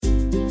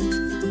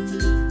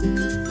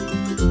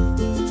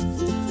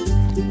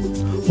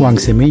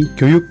왕쌤의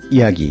교육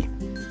이야기.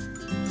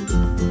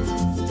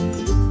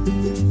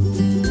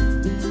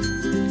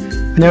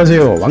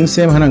 안녕하세요.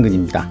 왕쌤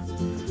한한근입니다.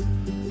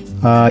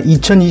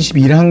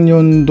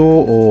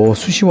 2021학년도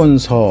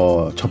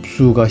수시원서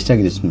접수가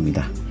시작이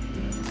됐습니다.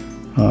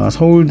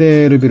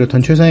 서울대를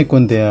비롯한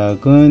최상위권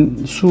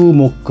대학은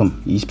수목금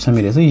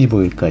 23일에서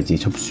 25일까지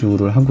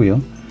접수를 하고요.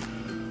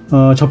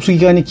 접수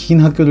기간이 긴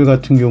학교들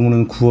같은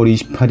경우는 9월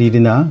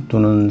 28일이나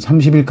또는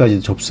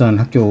 30일까지 접수한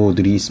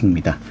학교들이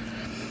있습니다.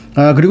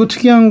 그리고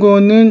특이한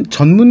거는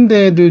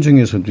전문대들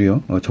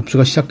중에서도요,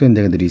 접수가 시작된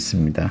데들이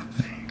있습니다.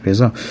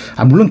 그래서,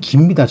 물론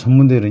깁니다.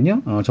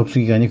 전문대는요, 접수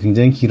기간이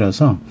굉장히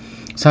길어서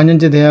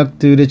 4년제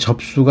대학들의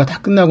접수가 다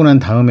끝나고 난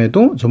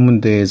다음에도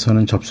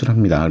전문대에서는 접수를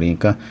합니다.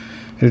 그러니까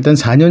일단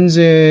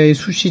 4년제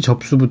수시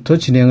접수부터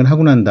진행을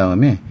하고 난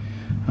다음에,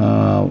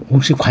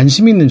 혹시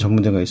관심 있는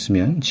전문대가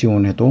있으면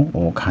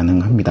지원해도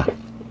가능합니다.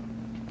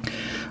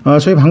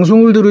 저희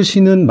방송을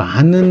들으시는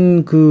많은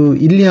 1,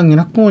 2학년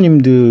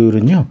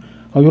학부모님들은요,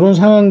 이런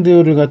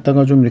상황들을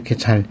갖다가 좀 이렇게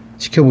잘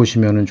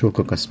지켜보시면 좋을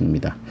것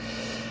같습니다.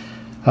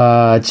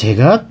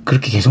 제가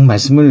그렇게 계속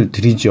말씀을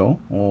드리죠.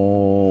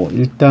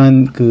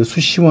 일단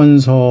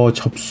수시원서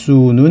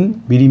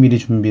접수는 미리미리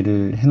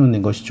준비를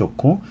해놓는 것이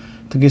좋고,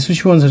 특히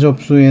수시원서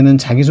접수에는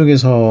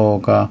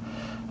자기소개서가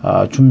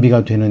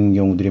준비가 되는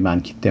경우들이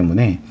많기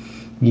때문에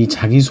이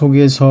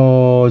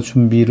자기소개서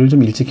준비를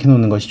좀 일찍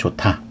해놓는 것이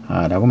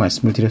좋다라고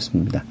말씀을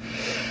드렸습니다.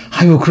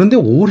 그런데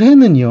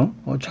올해는요,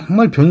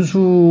 정말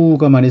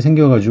변수가 많이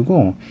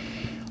생겨가지고,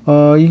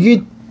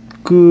 이게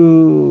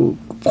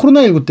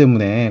코로나19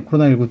 때문에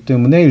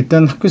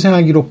일단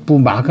학교생활기록부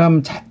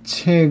마감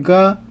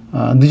자체가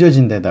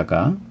늦어진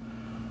데다가,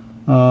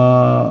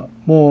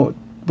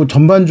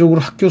 전반적으로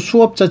학교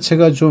수업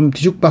자체가 좀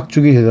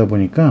뒤죽박죽이 되다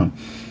보니까,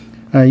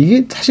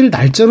 이게 사실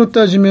날짜로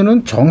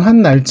따지면은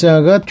정한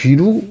날짜가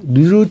뒤로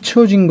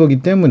늦춰진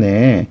거기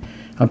때문에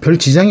별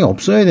지장이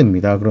없어야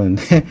됩니다.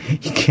 그런데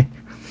이게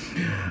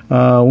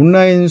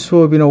온라인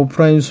수업이나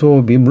오프라인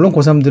수업이 물론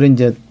고3들은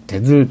이제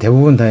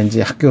대부분 다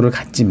이제 학교를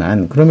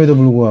갔지만 그럼에도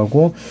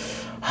불구하고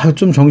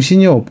좀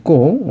정신이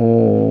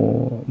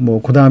없고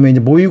그다음에 이제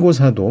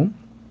모의고사도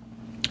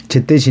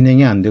제때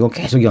진행이 안 되고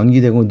계속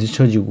연기되고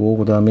늦춰지고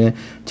그다음에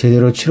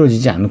제대로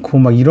치러지지 않고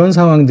막 이런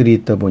상황들이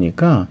있다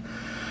보니까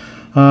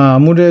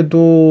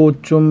아무래도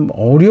좀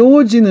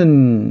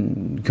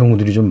어려워지는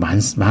경우들이 좀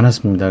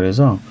많았습니다.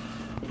 그래서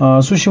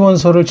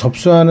수시원서를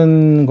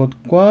접수하는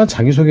것과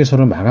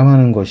자기소개서를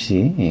마감하는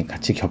것이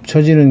같이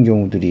겹쳐지는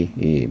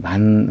경우들이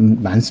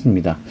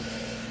많습니다.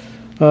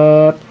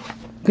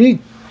 그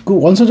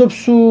원서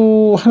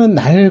접수하는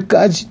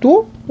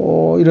날까지도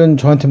이런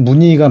저한테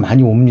문의가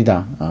많이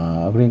옵니다.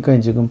 그러니까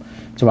지금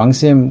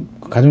왕쌤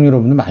가족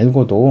여러분들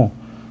말고도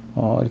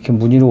이렇게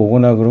문의를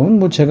오거나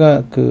그러면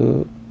제가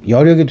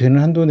여력이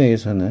되는 한도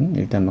내에서는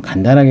일단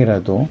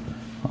간단하게라도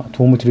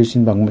도움을 드릴 수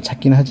있는 방법을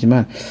찾긴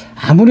하지만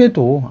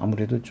아무래도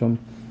좀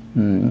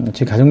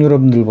제 가족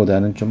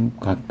여러분들보다는 좀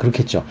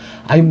그렇겠죠.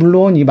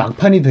 물론 이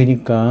막판이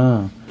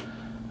되니까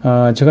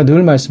제가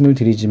늘 말씀을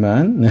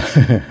드리지만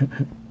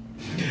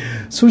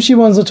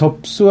수시원서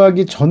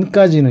접수하기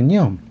전까지는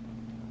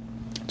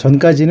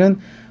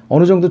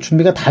어느 정도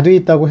준비가 다 돼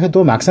있다고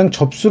해도 막상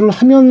접수를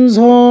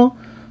하면서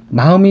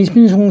마음이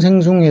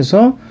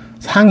싱숭생숭해서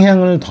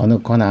상향을 더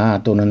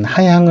넣거나 또는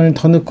하향을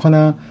더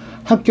넣거나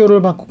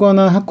학교를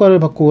바꾸거나 학과를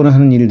바꾸거나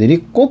하는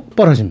일들이 꼭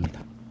벌어집니다.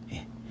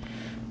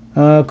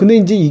 근데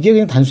이제 이게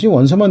그냥 단순히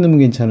원서만 넣으면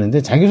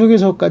괜찮은데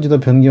자기소개서까지도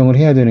변경을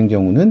해야 되는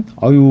경우는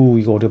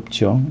이거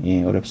어렵죠.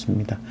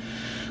 어렵습니다.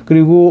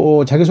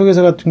 그리고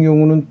자기소개서 같은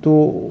경우는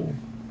또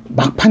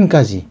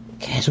막판까지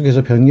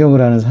계속해서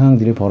변경을 하는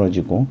상황들이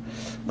벌어지고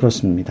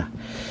그렇습니다.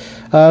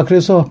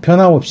 그래서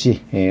변함없이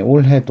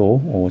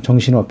올해도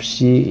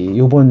정신없이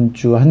이번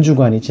주 한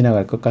주간이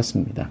지나갈 것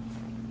같습니다.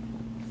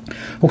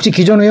 혹시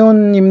기존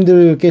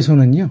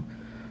회원님들께서는요,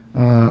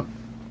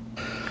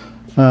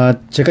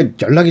 제가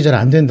연락이 잘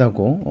안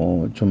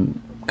된다고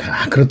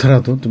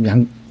그렇더라도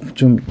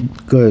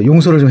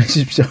용서를 좀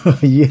해주십시오.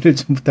 이해를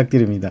좀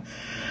부탁드립니다.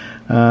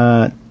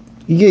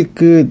 이게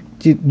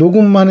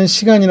녹음하는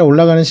시간이나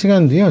올라가는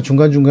시간도요,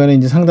 중간중간에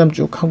이제 상담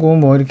쭉 하고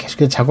이렇게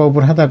계속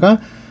작업을 하다가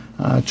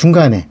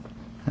중간에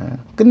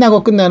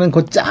끝나고 끝나는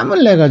그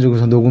짬을 내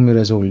가지고서 녹음을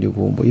해서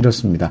올리고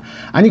이렇습니다.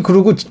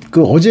 그리고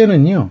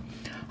어제는요,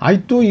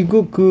 또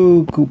이거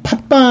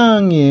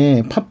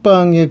팟빵에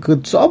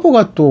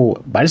서버가 또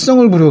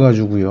말썽을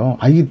부려가지고요.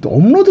 이게 또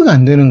업로드가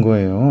안 되는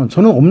거예요.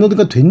 저는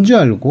업로드가 된 줄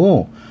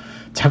알고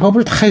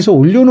작업을 다 해서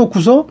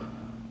올려놓고서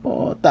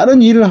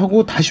다른 일을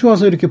하고 다시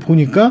와서 이렇게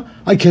보니까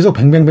계속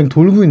뱅뱅뱅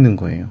돌고 있는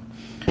거예요.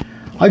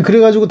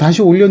 그래가지고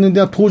다시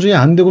올렸는데 도저히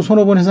안 되고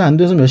서너 번 해서 안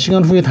돼서 몇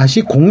시간 후에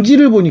다시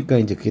공지를 보니까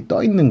이제 그게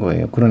떠 있는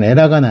거예요. 그런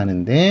에러가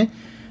나는데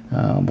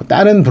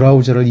다른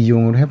브라우저를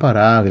이용을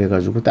해봐라.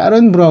 그래가지고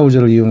다른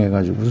브라우저를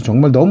이용해가지고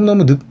정말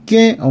너무너무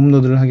늦게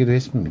업로드를 하기도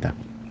했습니다.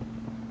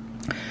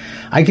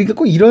 그러니까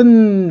꼭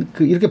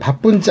이렇게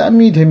바쁜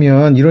짬이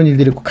되면 이런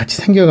일들이 꼭 같이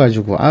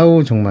생겨가지고,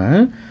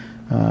 정말,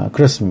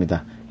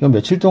 그렇습니다. 이건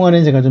며칠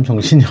동안은 제가 좀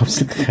정신이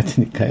없을 것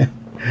같으니까요.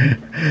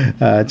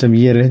 좀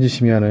이해를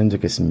해주시면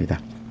좋겠습니다.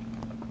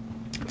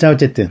 자,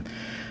 어쨌든.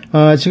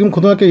 지금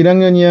고등학교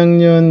 1학년,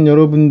 2학년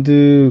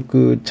여러분들,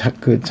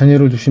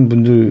 자녀를 두신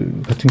분들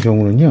같은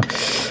경우는요,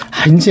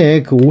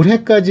 이제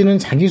올해까지는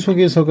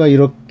자기소개서가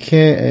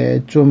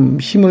이렇게 좀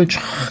힘을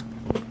쫙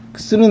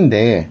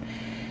쓰는데,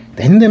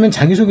 내년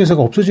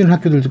자기소개서가 없어지는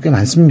학교들도 꽤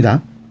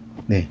많습니다.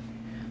 네.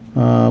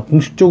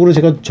 공식적으로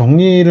제가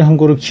정리를 한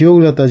거를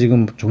기억을 갖다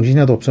지금 정신이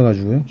하나도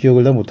없어가지고요.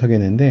 기억을 다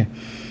못하겠는데,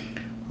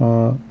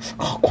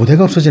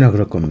 고대가 없어지나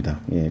그럴 겁니다.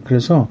 예,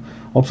 그래서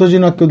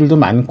없어지는 학교들도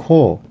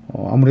많고,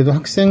 아무래도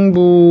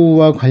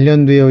학생부와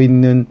관련되어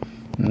있는,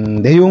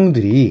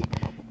 내용들이,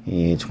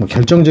 정말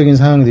결정적인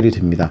사항들이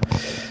됩니다.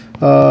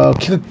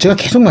 제가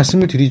계속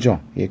말씀을 드리죠.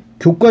 예,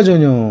 교과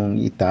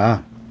전형이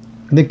있다.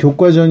 근데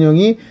교과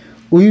전형이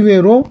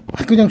의외로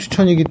학교장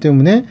추천이기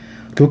때문에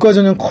교과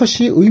전형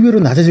컷이 의외로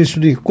낮아질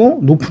수도 있고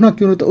높은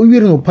학교는 또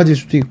의외로 높아질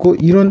수도 있고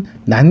이런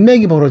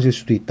난맥이 벌어질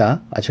수도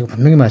있다. 제가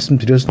분명히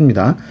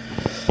말씀드렸습니다.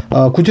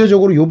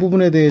 구체적으로 이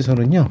부분에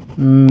대해서는요.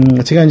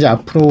 제가 이제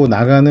앞으로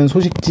나가는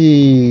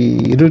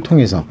소식지를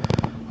통해서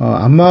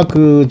아마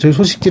저희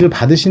소식지를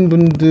받으신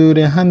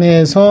분들에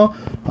한해서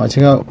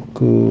제가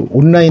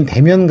온라인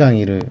대면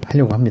강의를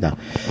하려고 합니다.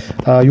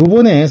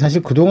 요번에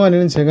사실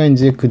그동안에는 제가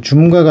이제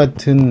줌과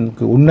같은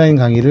온라인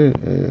강의를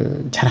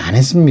잘 안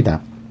했습니다.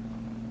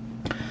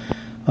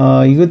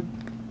 이거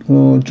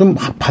좀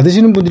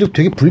받으시는 분들이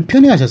되게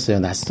불편해 하셨어요.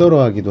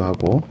 낯설어 하기도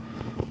하고.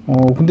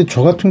 근데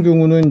저 같은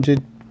경우는 이제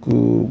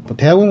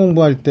대학원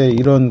공부할 때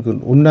이런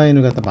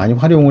온라인을 갖다 많이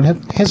활용을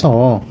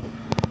해서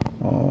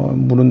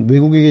물론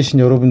외국에 계신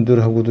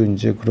여러분들하고도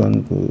이제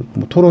그런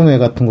토론회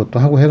같은 것도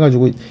하고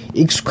해가지고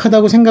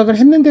익숙하다고 생각을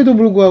했는데도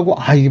불구하고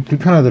이게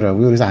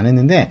불편하더라고요. 그래서 안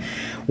했는데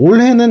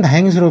올해는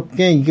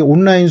다행스럽게 이게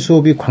온라인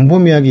수업이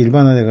광범위하게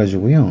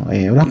일반화돼가지고요.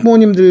 예, 우리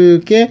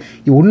학부모님들께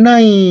이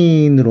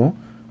온라인으로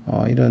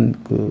이런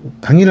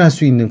강의를 할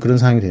수 있는 그런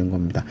상황이 되는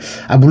겁니다.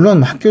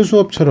 물론 학교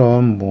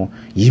수업처럼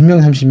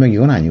 20명, 30명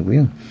이건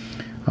아니고요.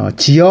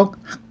 지역,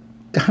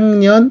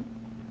 학년,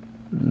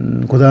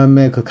 그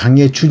다음에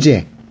강의의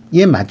주제에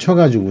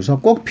맞춰가지고서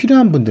꼭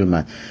필요한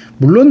분들만.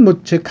 물론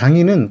제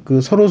강의는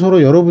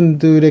서로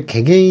여러분들의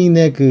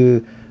개개인의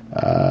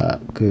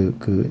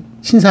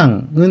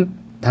신상은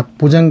다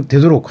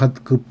보장되도록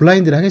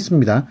블라인드를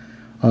하겠습니다.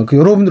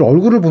 여러분들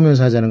얼굴을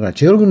보면서 하자는 거라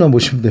제 얼굴만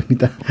보시면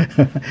됩니다.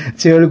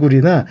 제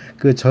얼굴이나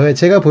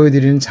제가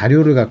보여드리는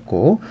자료를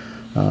갖고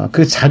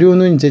그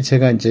자료는 이제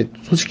제가 이제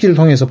소식지를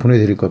통해서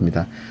보내드릴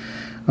겁니다.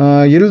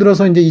 예를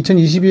들어서 이제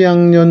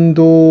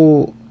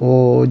 2022학년도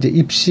이제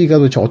입시가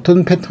도대체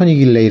어떤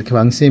패턴이길래 이렇게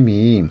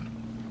왕쌤이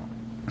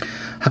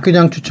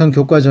학교장 추천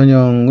교과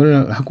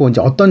전형을 하고 이제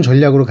어떤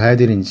전략으로 가야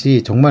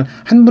되는지 정말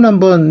한 분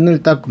한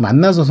번을 딱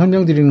만나서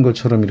설명드리는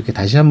것처럼 이렇게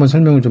다시 한번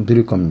설명을 좀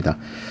드릴 겁니다.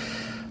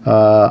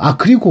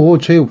 그리고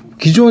저희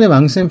기존의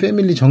왕쌤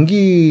패밀리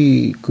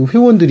정기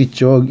회원들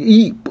있죠.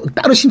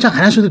 따로 신청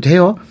안 하셔도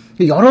돼요.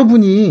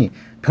 여러분이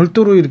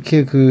별도로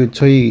이렇게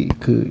저희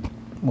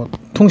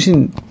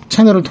통신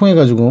채널을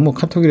통해가지고,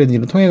 카톡이라든지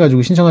이런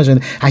통해가지고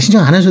신청하셨는데,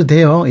 신청 안 하셔도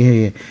돼요.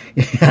 예,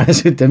 안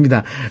하셔도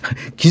됩니다.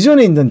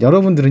 기존에 있는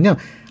여러분들은요,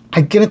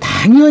 걔는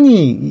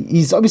당연히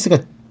이 서비스가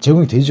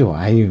제공이 되죠.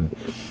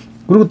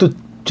 그리고 또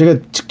제가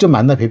직접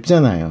만나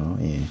뵙잖아요.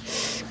 예.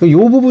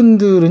 요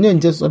부분들은요,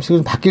 이제 서비스가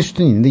좀 바뀔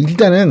수도 있는데,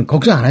 일단은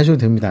걱정 안 하셔도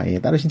됩니다. 예,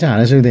 따로 신청 안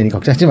하셔도 되니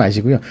걱정하지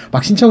마시고요.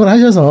 막 신청을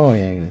하셔서,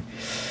 예.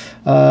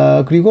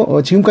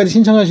 그리고, 지금까지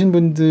신청하신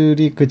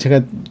분들이,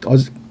 제가,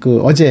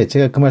 어제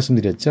제가 그 말씀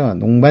드렸죠.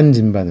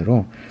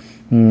 농반진반으로,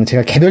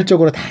 제가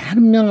개별적으로 다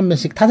한 명 한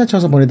명씩 타자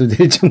쳐서 보내도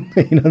될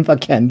정도의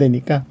인원밖에 안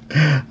되니까,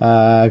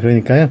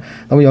 그러니까요.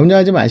 너무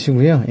염려하지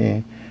마시고요.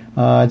 예.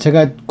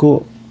 제가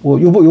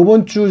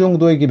요번 주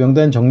정도에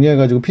명단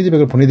정리해가지고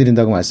피드백을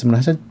보내드린다고 말씀을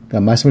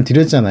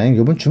드렸잖아요.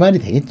 요번 주말이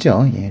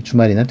되겠죠. 예,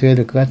 주말이나 돼야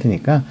될 것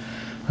같으니까.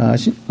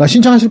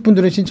 신청하실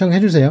분들은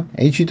신청해주세요.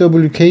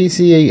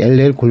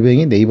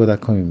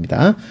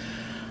 hwkcall@naver.com입니다.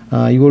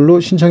 이걸로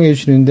신청해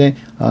주시는데,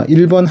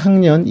 1번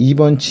학년,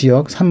 2번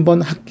지역,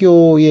 3번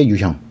학교의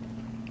유형.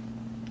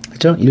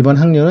 그렇죠? 1번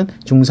학년은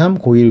중3,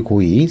 고1,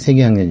 고2, 3개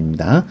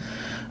학년입니다.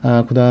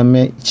 그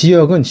다음에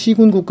지역은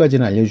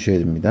시군구까지는 알려주셔야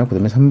됩니다. 그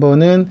다음에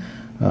 3번은,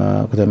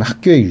 그 다음에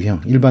학교의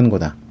유형,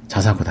 일반고다,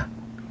 자사고다,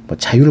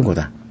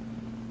 자율고다.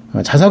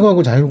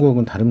 자사고하고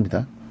자율고하고는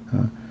다릅니다.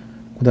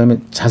 그 다음에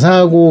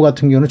자사고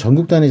같은 경우는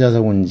전국 단위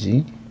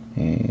자사고인지,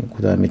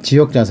 그 다음에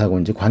지역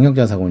자사고인지, 광역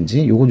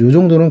자사고인지, 요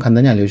정도는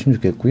간단히 알려주시면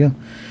좋겠고요.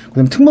 그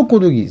다음에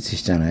특목고도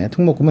있으시잖아요.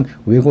 특목고는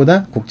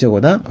외고다,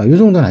 국제고다, 요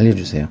정도는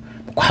알려주세요.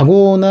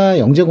 과고나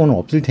영재고는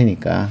없을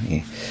테니까,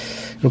 예.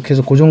 이렇게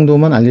해서 그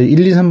정도만 1,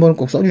 2, 3번을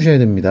꼭 써주셔야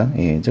됩니다.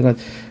 예. 제가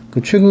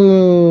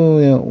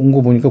최근에 온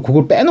거 보니까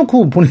그걸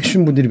빼놓고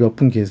보내주신 분들이 몇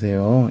분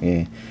계세요.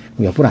 예.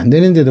 몇 분 안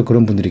되는데도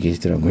그런 분들이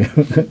계시더라고요.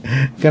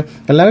 그러니까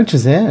연락을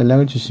주세요.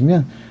 연락을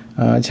주시면,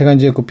 제가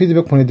이제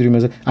피드백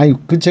보내드리면서,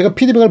 제가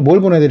피드백을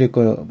뭘 보내드릴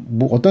거예요?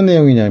 어떤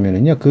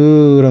내용이냐면은요,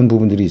 그런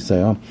부분들이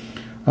있어요.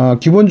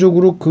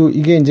 기본적으로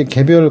이게 이제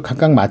개별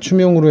각각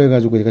맞춤형으로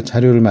해가지고 제가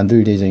자료를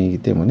만들 예정이기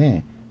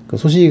때문에, 그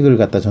소식을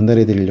갖다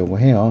전달해 드리려고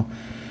해요.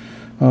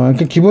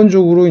 이렇게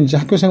기본적으로 이제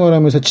학교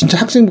생활하면서 진짜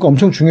학생부가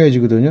엄청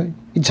중요해지거든요.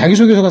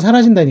 자기소개서가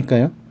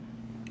사라진다니까요.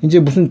 이제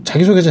무슨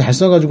자기소개서 잘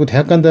써가지고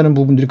대학 간다는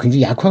부분들이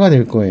굉장히 약화가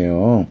될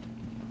거예요.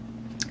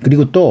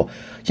 그리고 또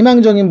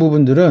희망적인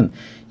부분들은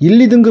 1,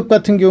 2등급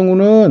같은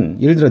경우는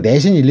예를 들어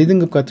내신 1,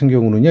 2등급 같은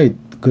경우는요.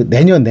 그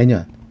내년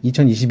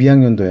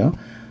 2022학년도요.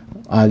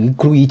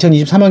 그리고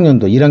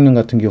 2023학년도 1학년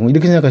같은 경우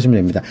이렇게 생각하시면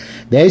됩니다.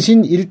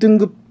 내신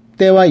 1등급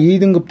때와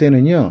 2등급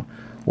때는요.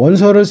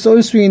 원서를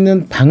쓸 수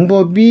있는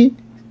방법이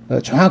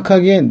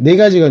정확하게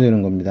 4가지가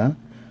되는 겁니다.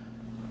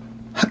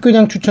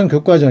 학교장 추천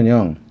교과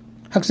전형,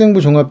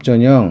 학생부 종합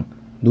전형,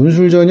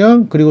 논술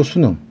전형, 그리고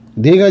수능.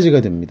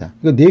 4가지가 됩니다.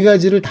 이거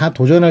 4가지를 다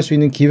도전할 수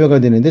있는 기회가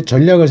되는데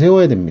전략을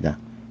세워야 됩니다.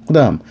 그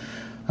다음,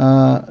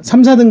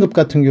 3, 4등급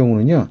같은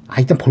경우는요,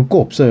 일단 볼 거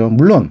없어요.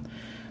 물론,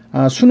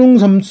 수능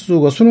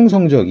점수가, 수능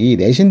성적이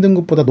내신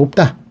등급보다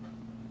높다.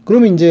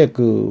 그러면 이제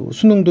그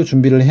수능도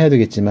준비를 해야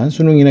되겠지만,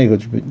 수능이나 이거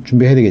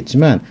준비해야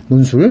되겠지만,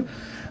 논술.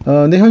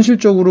 근데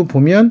현실적으로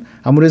보면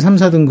아무래도 3,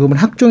 4등급은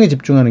학종에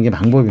집중하는 게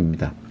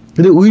방법입니다.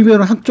 근데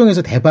의외로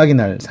학종에서 대박이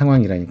날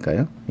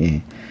상황이라니까요.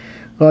 예.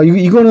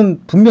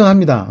 이거는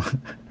분명합니다.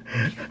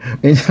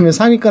 왜냐하면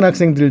상위권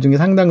학생들 중에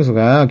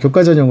상당수가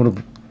교과 전형으로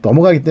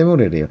넘어가기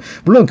때문에 그래요.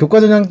 물론 교과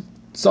전형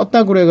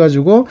썼다고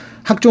그래가지고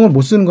학종을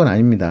못 쓰는 건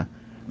아닙니다.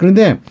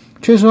 그런데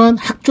최소한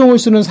학종을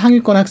쓰는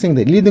상위권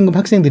학생들, 1, 2등급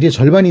학생들이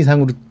절반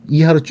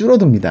이하로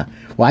줄어듭니다.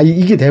 와,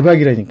 이게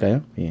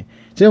대박이라니까요. 예.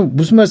 제가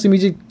무슨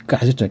말씀인지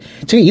아셨죠?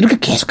 제가 이렇게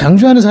계속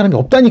강조하는 사람이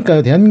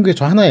없다니까요. 대한민국에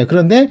저 하나예요.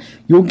 그런데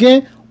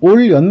요게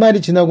올 연말이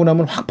지나고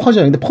나면 확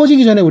퍼져요. 근데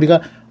퍼지기 전에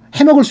우리가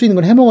해먹을 수 있는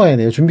건 해먹어야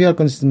돼요. 준비할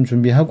건 있으면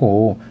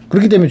준비하고.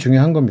 그렇기 때문에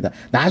중요한 겁니다.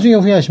 나중에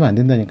후회하시면 안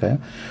된다니까요.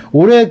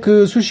 올해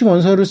그 수시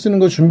원서를 쓰는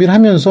거 준비를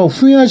하면서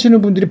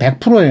후회하시는 분들이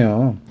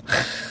 100%예요.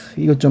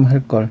 이것 좀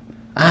할 걸.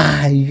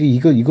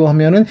 이거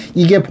하면은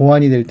이게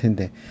보완이 될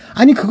텐데.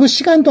 아니, 그거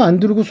시간도 안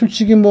들고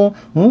솔직히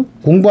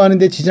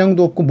공부하는데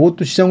지장도 없고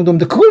뭣도 지장도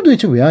없는데 그걸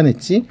도대체 왜 안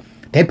했지?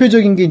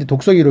 대표적인 게 이제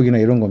독서 기록이나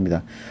이런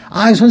겁니다.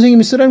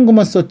 선생님이 쓰라는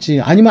것만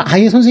썼지. 아니면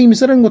아예 선생님이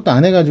쓰라는 것도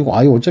안 해가지고,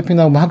 어차피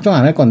나 학종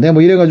안 할 건데,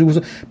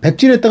 이래가지고서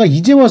백질했다가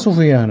이제 와서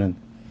후회하는.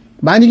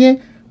 만약에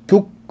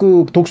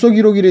독서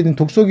기록이라든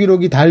독서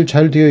기록이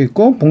잘 되어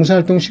있고,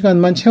 봉사활동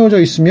시간만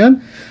채워져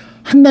있으면,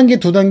 한 단계,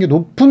 2단계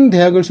높은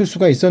대학을 쓸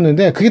수가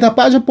있었는데, 그게 다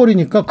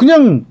빠져버리니까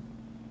그냥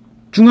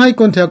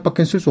중하위권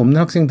대학밖에 쓸 수 없는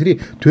학생들이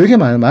되게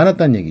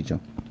많았다는 얘기죠.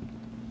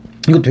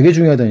 이거 되게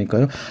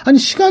중요하다니까요. 아니,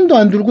 시간도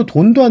안 들고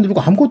돈도 안 들고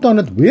아무것도 안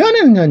해도 왜 안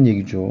했느냐는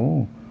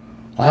얘기죠.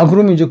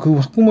 그러면 이제 그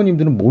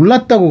학부모님들은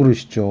몰랐다고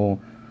그러시죠.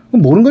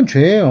 모르는 건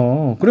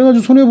죄예요.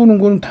 그래가지고 손해보는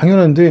건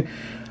당연한데,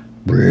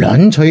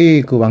 물론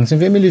저희 그 왕쌤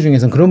패밀리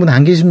중에서는 그런 분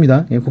안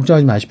계십니다. 예,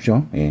 걱정하지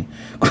마십시오. 예.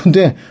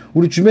 그런데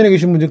우리 주변에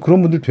계신 분들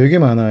그런 분들 되게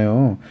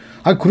많아요.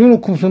 그래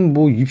놓고선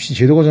입시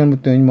제도가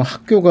잘못되니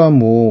학교가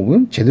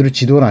제대로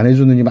지도를 안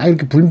해줬느니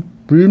이렇게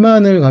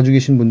불만을 가지고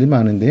계신 분들이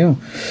많은데요.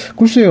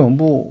 글쎄요,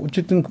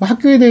 어쨌든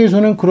학교에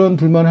대해서는 그런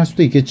불만을 할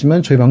수도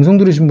있겠지만 저희 방송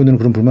들으신 분들은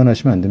그런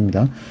불만하시면 안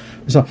됩니다.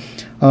 그래서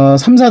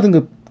 3,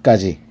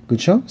 4등급까지,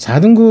 그렇죠?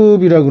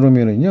 4등급이라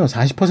그러면은요,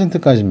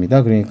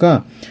 40%까지입니다.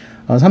 그러니까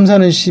 3,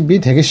 4는 12,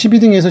 대개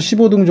 12등에서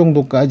 15등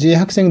정도까지의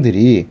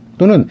학생들이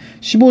또는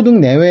 15등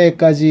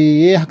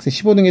내외까지의 학생,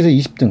 15등에서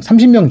 20등,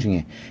 30명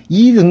중에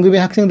이 등급의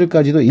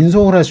학생들까지도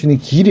인서울 할 수 있는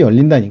길이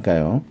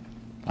열린다니까요.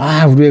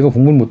 우리 애가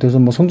공부를 못해서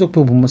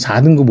성적표 보면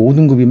 4등급,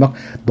 5등급이 막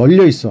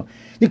널려 있어.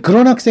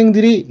 그런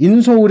학생들이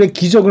인서울의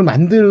기적을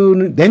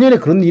만드는, 내년에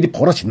그런 일이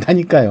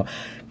벌어진다니까요.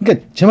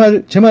 그러니까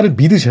제 말을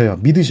믿으셔요.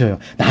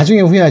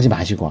 나중에 후회하지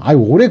마시고.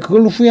 올해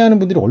그걸로 후회하는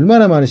분들이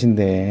얼마나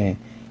많으신데.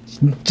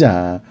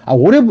 진짜.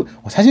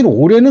 사실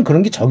올해는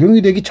그런 게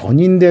적용이 되기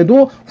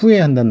전인데도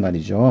후회한단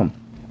말이죠.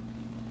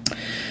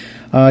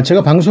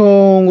 제가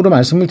방송으로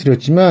말씀을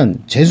드렸지만,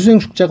 재수생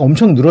숫자가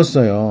엄청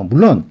늘었어요.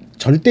 물론,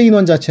 절대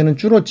인원 자체는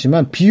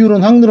줄었지만,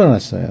 비율은 확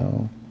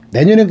늘어났어요.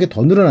 내년에 그게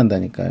더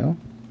늘어난다니까요.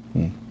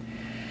 예.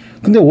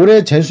 근데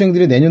올해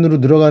재수생들이 내년으로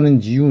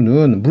늘어가는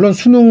이유는, 물론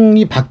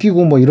수능이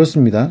바뀌고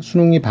이렇습니다.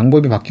 수능이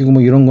방법이 바뀌고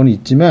이런 거는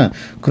있지만,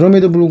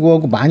 그럼에도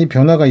불구하고 많이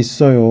변화가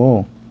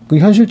있어요. 그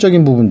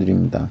현실적인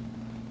부분들입니다.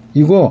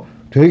 이거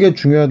되게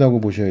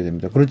중요하다고 보셔야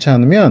됩니다. 그렇지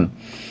않으면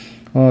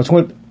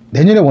정말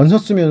내년에 원서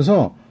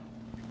쓰면서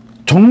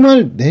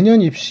정말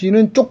내년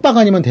입시는 쪽박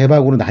아니면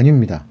대박으로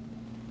나뉩니다.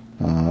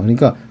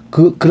 그러니까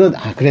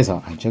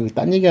그래서 저기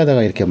딴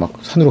얘기하다가 이렇게 막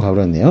산으로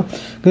가버렸네요.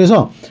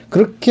 그래서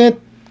그렇게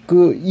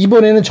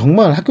이번에는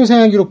정말 학교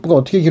생활 기록부가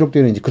어떻게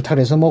기록되는지 그렇다고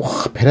해서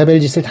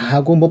베라벨 짓을 다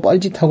하고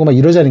뻘짓하고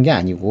이러자는 게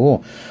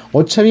아니고,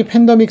 어차피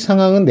팬데믹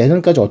상황은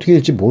내년까지 어떻게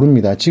될지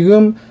모릅니다.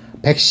 지금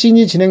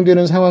백신이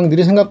진행되는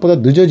상황들이 생각보다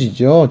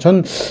늦어지죠.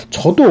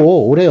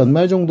 저도 올해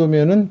연말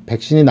정도면은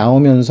백신이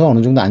나오면서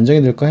어느 정도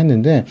안정이 될까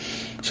했는데,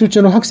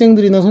 실제로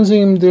학생들이나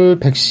선생님들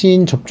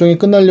백신 접종이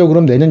끝나려고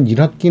그러면 내년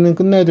 1학기는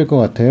끝나야 될 것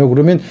같아요.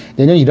 그러면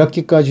내년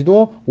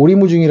 1학기까지도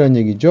오리무중이라는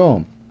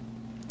얘기죠.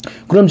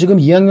 그럼 지금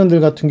 2학년들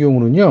같은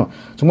경우는요,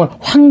 정말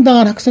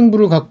황당한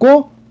학생부를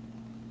갖고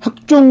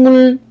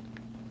학종을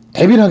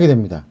대비를 하게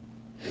됩니다.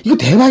 이거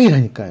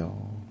대박이라니까요.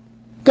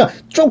 그러니까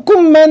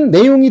조금만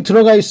내용이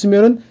들어가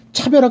있으면은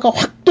차별화가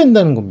확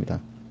된다는 겁니다.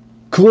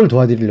 그걸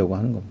도와드리려고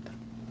하는 겁니다.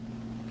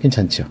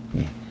 괜찮죠?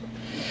 예.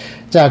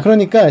 자,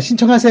 그러니까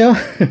신청하세요.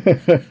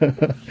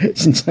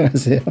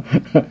 신청하세요.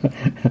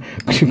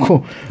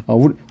 그리고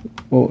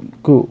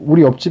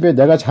우리 옆집에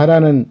내가 잘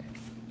아는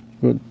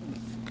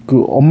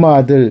그 엄마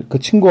아들, 그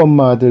친구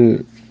엄마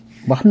아들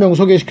뭐 한 명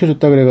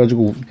소개시켜줬다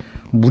그래가지고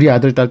우리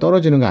아들 딸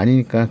떨어지는 거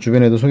아니니까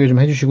주변에도 소개 좀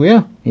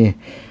해주시고요. 예.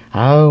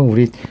 아우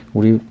우리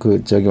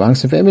저기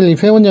왕스 패밀리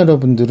회원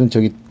여러분들은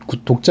저기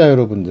독자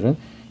여러분들은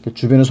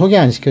주변에 소개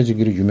안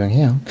시켜주기로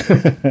유명해요.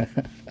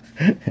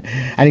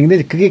 아니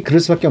근데 그게 그럴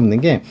수밖에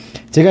없는 게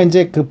제가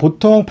이제 그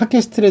보통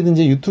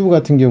팟캐스트라든지 유튜브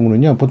같은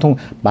경우는요 보통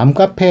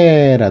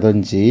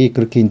맘카페라든지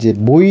그렇게 이제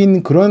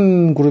모인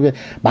그런 그룹의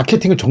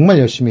마케팅을 정말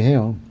열심히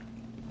해요.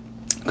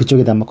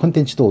 그쪽에다 막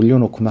콘텐츠도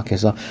올려놓고 막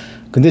해서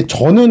근데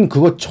저는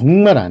그거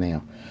정말 안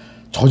해요.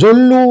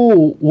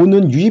 저절로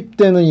오는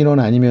유입되는 인원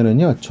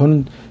아니면은요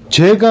저는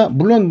제가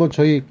물론 뭐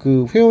저희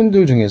그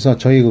회원들 중에서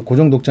저희 그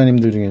고정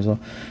독자님들 중에서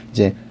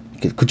이제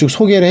그쪽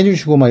소개를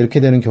해주시고 막 이렇게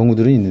되는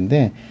경우들은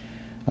있는데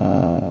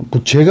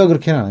뭐 제가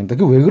그렇게는 안 합니다.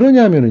 그게 왜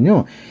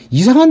그러냐면은요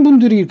이상한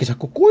분들이 이렇게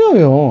자꾸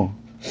꼬여요.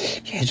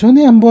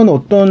 예전에 한번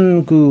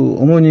어떤 그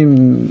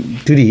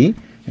어머님들이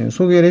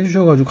소개를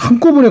해주셔가지고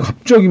한꺼번에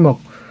갑자기 막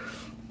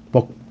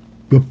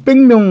몇백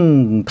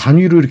명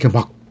단위로 이렇게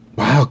막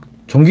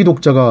정기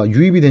독자가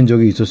유입이 된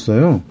적이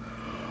있었어요.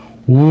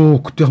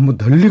 오, 그때 한번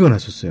난리가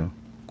났었어요.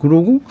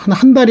 그러고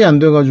한 달이 안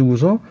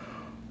돼가지고서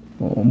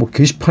뭐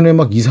게시판에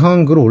막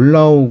이상한 글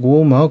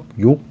올라오고 막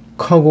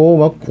욕하고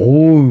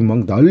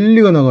막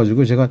난리가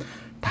나가지고 제가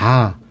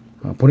다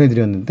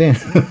보내드렸는데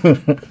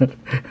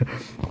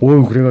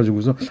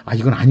그래가지고서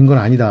이건 아닌 건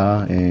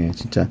아니다. 예,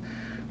 진짜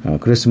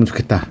그랬으면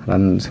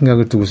좋겠다라는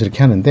생각을 두고서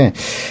이렇게 하는데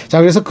자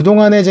그래서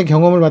그동안의 제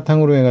경험을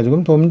바탕으로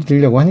해가지고 도움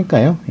드리려고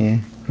하니까요. 예.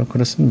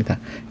 그렇습니다.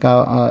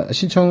 그러니까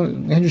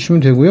신청해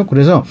주시면 되고요.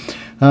 그래서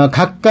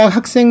각각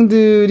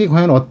학생들이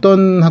과연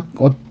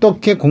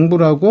어떻게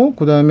공부를 하고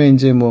그다음에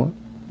이제 뭐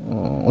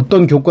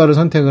어떤 교과를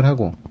선택을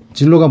하고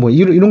진로가 뭐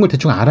이런 걸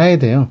대충 알아야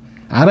돼요.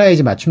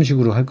 알아야지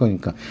맞춤식으로 할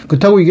거니까.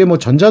 그렇다고 이게 뭐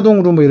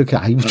전자동으로 뭐 이렇게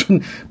좀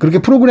그렇게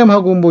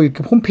프로그램하고 뭐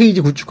이렇게 홈페이지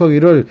구축하고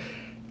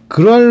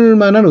그럴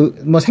만한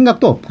뭐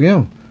생각도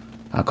없고요.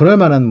 그럴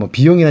만한 뭐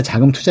비용이나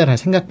자금 투자를 할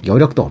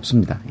여력도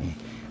없습니다. 예.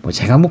 뭐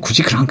제가 뭐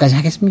굳이 그런 것까지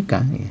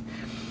하겠습니까? 예.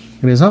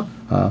 그래서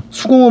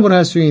수공업을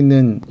할 수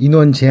있는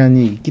인원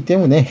제한이 있기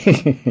때문에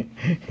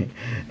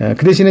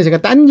그 대신에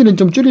제가 딴 일은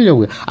좀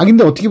줄이려고요.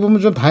 근데 어떻게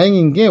보면 좀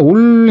다행인 게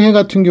올해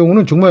같은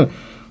경우는 정말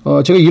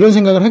제가 이런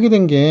생각을 하게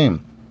된 게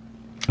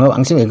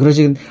왕쌤 왜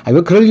그러지?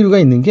 왜 그럴 이유가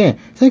있는 게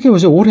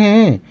생각해보세요.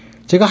 올해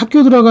제가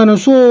학교 들어가는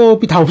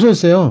수업이 다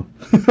없어졌어요.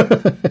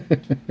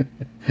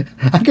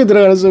 학교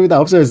들어가는 수업이 다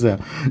없어졌어요.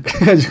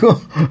 그래가지고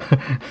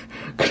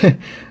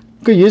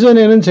그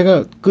예전에는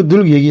제가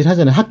늘 얘기를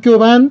하잖아요. 학교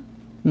반,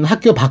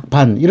 학교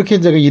밖반 이렇게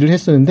제가 일을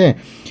했었는데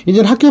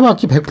이제는 학교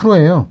밖이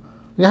 100%예요.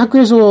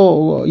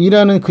 학교에서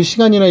일하는 그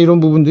시간이나 이런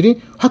부분들이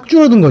확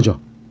줄어든 거죠.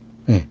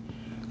 예.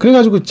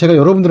 그래가지고 제가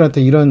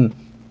여러분들한테 이런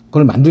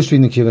걸 만들 수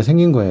있는 기회가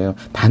생긴 거예요.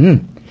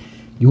 단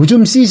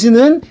요즘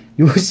시즌은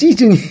요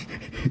시즌이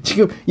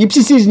지금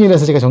입시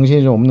시즌이라서 제가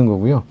정신이 좀 없는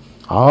거고요.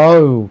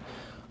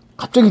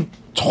 갑자기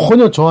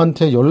전혀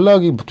저한테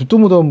연락이 듣도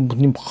못한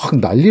분이 막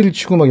난리를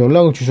치고 막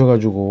연락을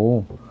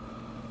주셔가지고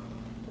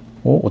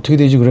어떻게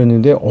되지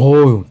그랬는데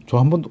저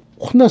한번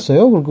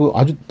혼났어요. 그리고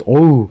아주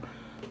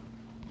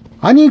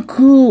아니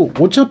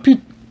어차피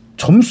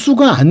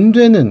점수가 안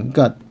되는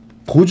그러니까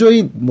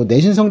도저히 뭐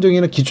내신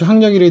성적이나 기초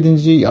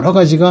학력이라든지 여러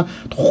가지가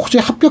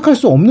도저히 합격할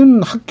수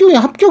없는 학교에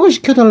합격을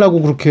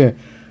시켜달라고 그렇게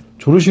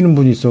저러시는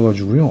분이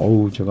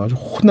있어가지고요. 제가 아주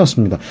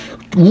혼났습니다.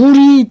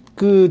 우리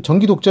그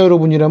정기 독자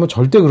여러분이라면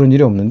절대 그런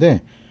일이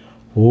없는데,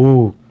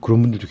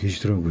 그런 분들도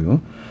계시더라고요.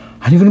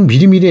 아니, 그럼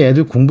미리미리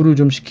애들 공부를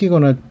좀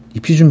시키거나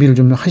입시 준비를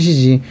좀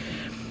하시지.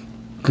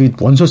 그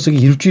원서 쓰기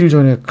일주일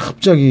전에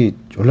갑자기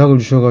연락을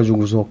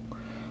주셔가지고서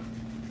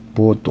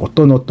뭐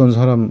어떤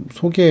사람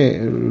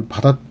소개를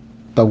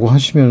받았다고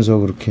하시면서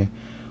그렇게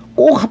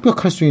꼭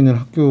합격할 수 있는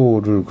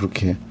학교를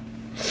그렇게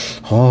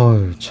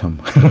참.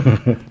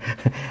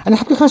 아니,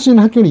 합격할 수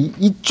있는 학교는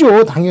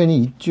있죠. 당연히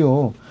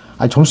있죠.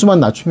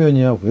 점수만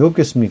낮추면이야. 왜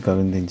없겠습니까?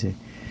 근데 이제.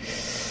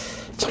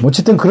 참,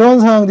 어쨌든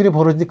그런 상황들이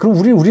벌어지는데, 그럼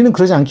우리는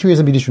그러지 않기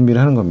위해서 미리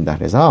준비를 하는 겁니다.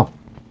 그래서,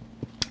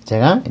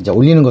 제가 이제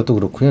올리는 것도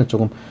그렇고요.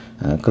 조금,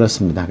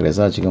 그렇습니다.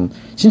 그래서 지금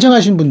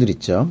신청하신 분들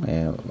있죠.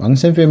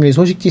 왕쌤 패밀리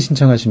소식지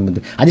신청하신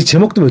분들. 아직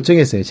제목도 못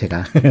정했어요.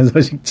 제가.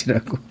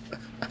 소식지라고.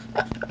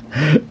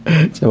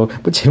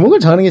 제목을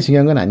정하는 게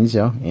중요한 건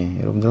아니죠.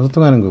 여러분들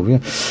소통하는 거고요.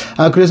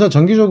 그래서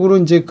정기적으로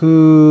이제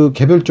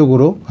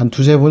개별적으로 한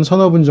두세 분,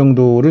 서너 분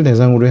정도를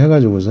대상으로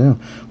해가지고서요.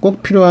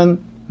 꼭 필요한,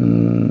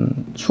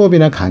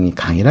 수업이나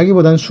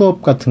강의라기보다는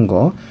수업 같은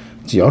거,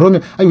 여러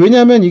명,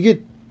 왜냐하면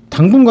이게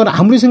당분간은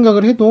아무리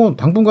생각을 해도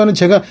당분간은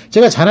제가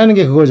잘하는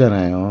게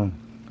그거잖아요.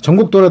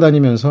 전국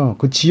돌아다니면서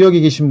그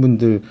지역에 계신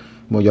분들,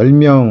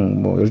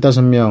 10명,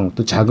 15명,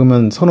 또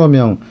작으면 서너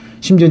명,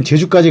 심지어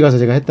제주까지 가서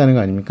제가 했다는 거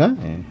아닙니까?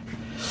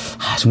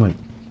 정말,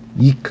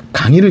 이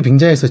강의를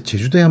빙자해서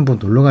제주도에 한번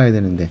놀러 가야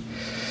되는데,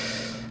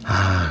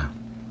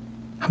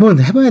 한번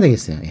해봐야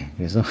되겠어요. 예,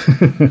 그래서,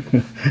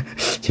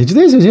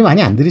 제주도에서 요즘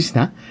많이 안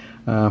들으시나?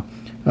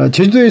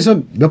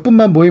 제주도에서 몇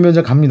분만 모이면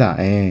저 갑니다.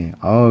 예,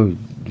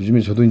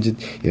 요즘에 저도 이제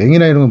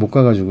여행이나 이런 거 못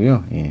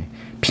가가지고요. 예,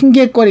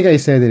 핑계거리가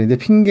있어야 되는데,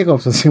 핑계가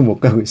없어서 지금 못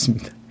가고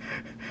있습니다.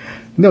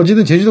 근데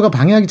어쨌든 제주도가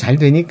방역이 잘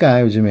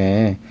되니까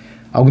요즘에.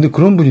 근데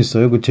그런 분이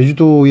있어요. 그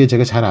제주도에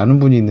제가 잘 아는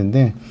분이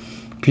있는데,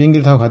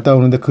 비행기를 타고 갔다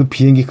오는데 그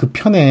비행기 그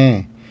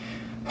편에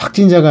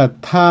확진자가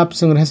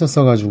탑승을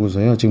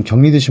했었어가지고서요. 지금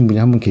격리되신 분이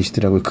한 분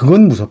계시더라고요.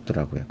 그건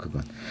무섭더라고요.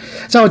 그건.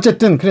 자,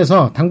 어쨌든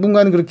그래서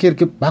당분간 이렇게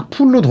막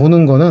풀로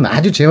도는 거는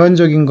아주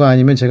제한적인 거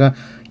아니면 제가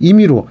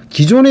임의로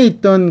기존에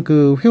있던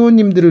그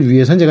회원님들을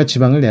위해서는 제가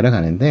지방을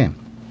내려가는데,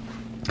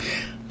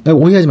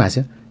 오해하지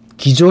마세요.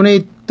 기존에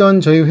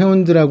있던 저희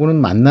회원들하고는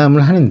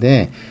만남을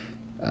하는데,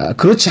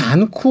 그렇지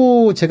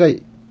않고 제가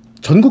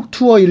전국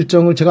투어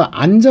일정을 제가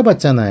안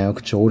잡았잖아요.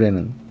 그쵸,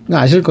 올해는.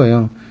 아실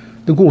거예요.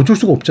 근데 그거 어쩔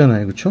수가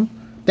없잖아요. 그쵸?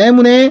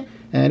 때문에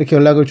이렇게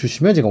연락을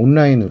주시면 제가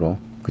온라인으로,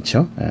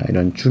 그쵸?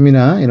 이런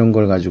줌이나 이런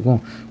걸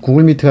가지고,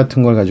 구글 미트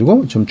같은 걸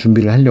가지고 좀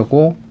준비를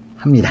하려고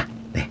합니다.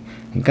 네.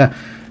 그러니까,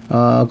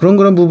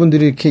 그런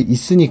부분들이 이렇게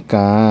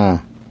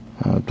있으니까,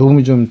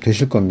 도움이 좀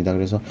되실 겁니다.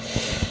 그래서,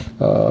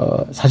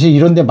 사실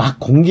이런데 막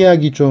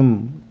공개하기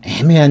좀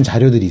애매한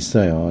자료들이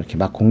있어요. 이렇게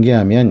막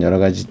공개하면 여러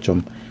가지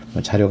좀,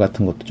 자료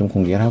같은 것도 좀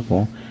공개를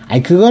하고.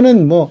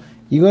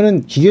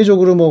 이거는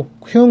기계적으로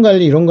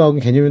회원관리 이런 거하고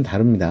개념은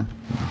다릅니다.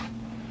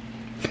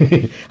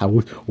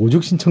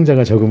 오죽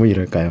신청자가 적으면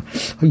이럴까요?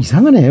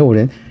 이상하네,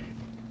 올해는.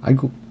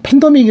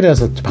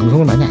 팬데믹이라서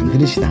방송을 많이 안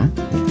들으시나?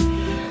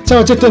 자,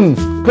 어쨌든,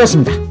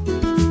 그렇습니다.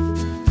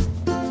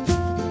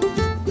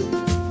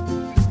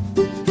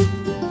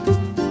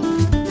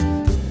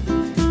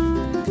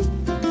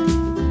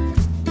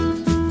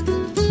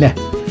 네.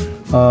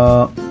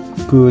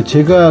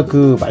 제가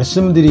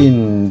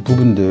말씀드린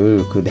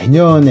부분들,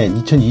 내년에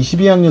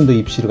 2022학년도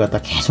입시를 갖다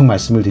계속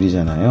말씀을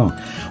드리잖아요.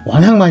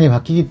 워낙 많이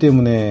바뀌기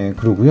때문에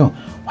그러고요.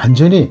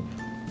 완전히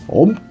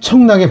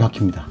엄청나게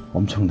바뀝니다.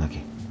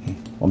 엄청나게. 예,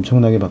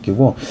 엄청나게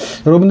바뀌고,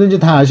 여러분들 이제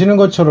다 아시는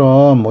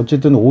것처럼,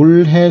 어쨌든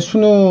올해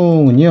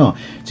수능은요,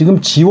 지금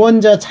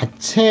지원자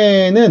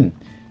자체는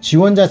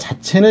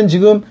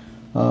지금,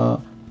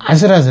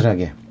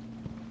 아슬아슬하게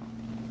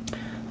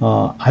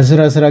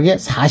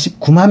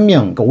 49만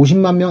명, 그러니까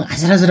 50만 명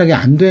아슬아슬하게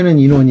안 되는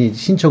인원이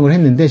신청을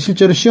했는데,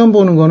 실제로 시험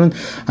보는 거는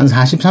한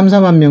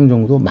 4만 명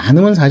정도,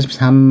 많으면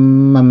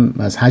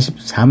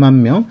 44만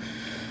명,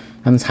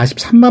 한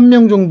 43만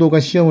명 정도가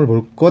시험을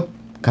볼 것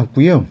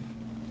같고요.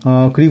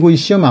 그리고 이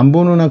시험 안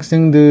보는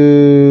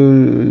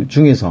학생들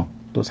중에서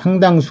또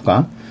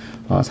상당수가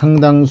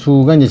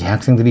이제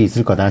재학생들이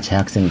있을 거다,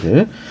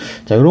 재학생들.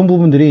 자, 이런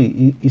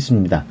부분들이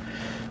있습니다.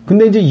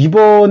 근데 이제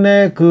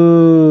이번에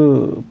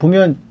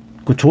보면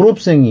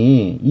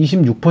졸업생이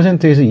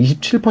 26%에서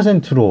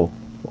 27%로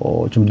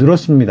좀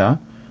늘었습니다.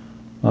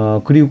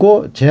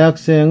 그리고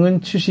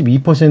재학생은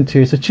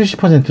 72%에서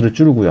 70%로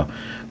줄고요.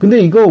 근데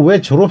이거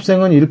왜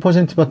졸업생은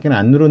 1%밖에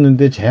안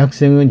늘었는데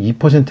재학생은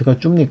 2%가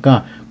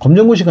줍니까?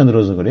 검정고시가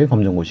늘어서 그래요,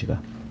 검정고시가.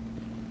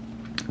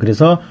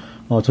 그래서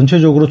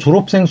전체적으로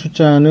졸업생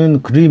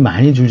숫자는 그리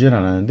많이 줄질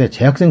않았는데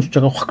재학생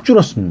숫자가 확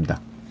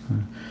줄었습니다.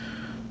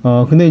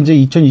 근데 이제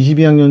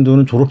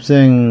 2022학년도는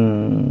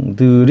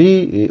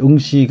졸업생들이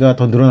응시가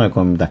더 늘어날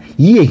겁니다.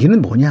 이 얘기는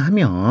뭐냐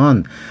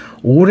하면,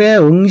 올해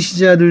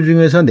응시자들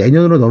중에서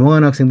내년으로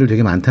넘어가는 학생들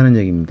되게 많다는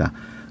얘기입니다.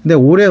 근데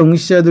올해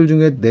응시자들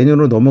중에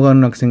내년으로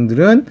넘어가는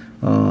학생들은,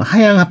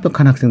 하향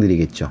합격한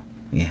학생들이겠죠.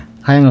 예.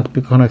 하향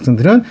합격한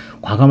학생들은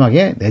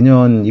과감하게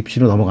내년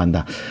입시로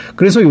넘어간다.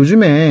 그래서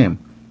요즘에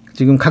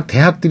지금 각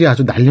대학들이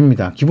아주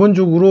난립니다.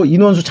 기본적으로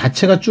인원수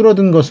자체가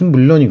줄어든 것은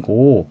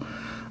물론이고,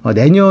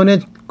 내년에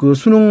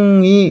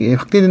수능이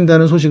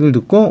확대된다는 소식을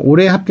듣고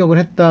올해 합격을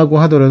했다고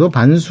하더라도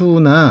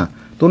반수나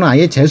또는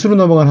아예 재수로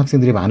넘어간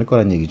학생들이 많을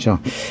거란 얘기죠.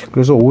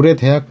 그래서 올해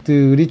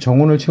대학들이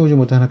정원을 채우지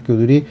못한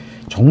학교들이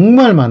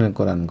정말 많을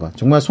거라는 것.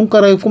 정말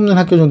손가락에 꼽는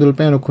학교 정도를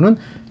빼놓고는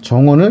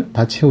정원을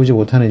다 채우지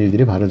못하는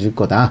일들이 벌어질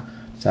거다.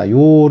 자,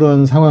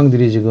 요런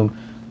상황들이 지금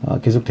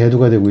계속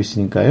대두가 되고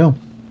있으니까요.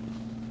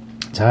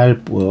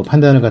 잘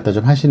판단을 갖다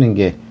좀 하시는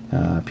게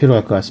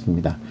필요할 것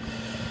같습니다.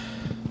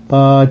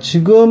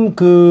 지금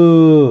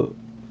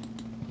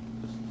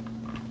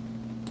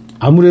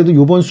아무래도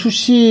요번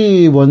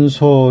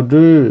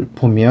수시원서를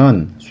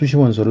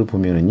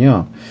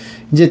보면은요,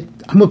 이제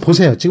한번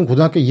보세요. 지금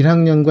고등학교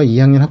 1학년과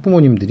 2학년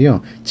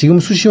학부모님들이요,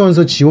 지금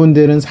수시원서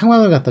지원되는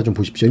상황을 갖다 좀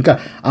보십시오.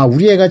 그러니까,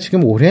 우리 애가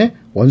지금 올해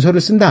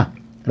원서를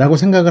쓴다라고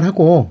생각을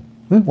하고,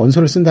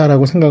 원서를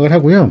쓴다라고 생각을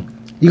하고요.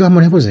 이거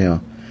한번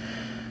해보세요.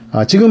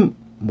 지금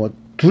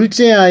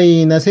둘째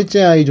아이나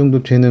셋째 아이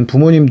정도 되는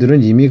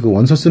부모님들은 이미 그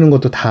원서 쓰는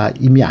것도 다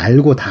이미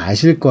알고 다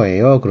아실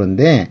거예요.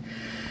 그런데,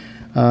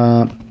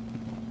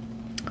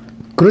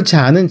 그렇지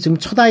않은 지금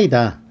첫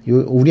아이다,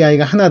 우리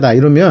아이가 하나다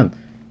이러면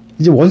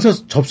이제 원서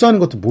접수하는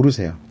것도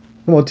모르세요.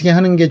 그럼 어떻게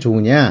하는 게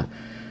좋으냐?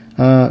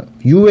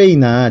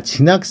 UA나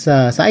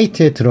진학사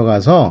사이트에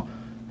들어가서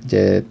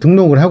이제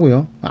등록을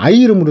하고요.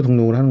 아이 이름으로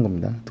등록을 하는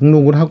겁니다.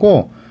 등록을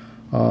하고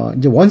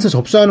이제 원서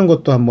접수하는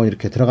것도 한번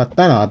이렇게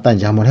들어갔다 나왔다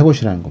이제 한번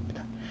해보시라는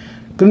겁니다.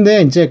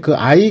 그런데 이제 그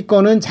아이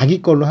거는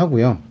자기 걸로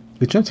하고요.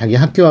 그렇죠? 자기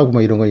학교하고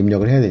뭐 이런 거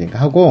입력을 해야 되니까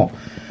하고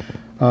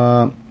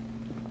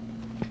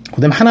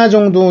그다음 하나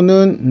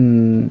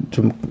정도는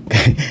좀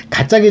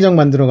가짜 계정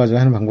만들어가지고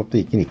하는 방법도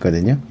있긴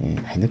있거든요. 예,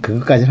 근데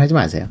그것까지는 하지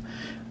마세요.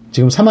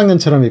 지금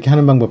 3학년처럼 이렇게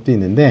하는 방법도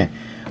있는데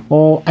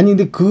아니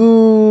근데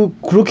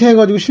그렇게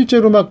해가지고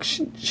실제로 막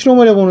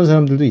실험을 해보는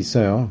사람들도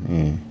있어요.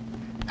 예.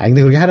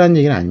 근데 그렇게 하라는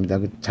얘기는 아닙니다.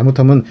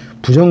 잘못하면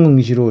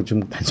부정응시로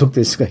좀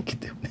단속될 수가 있기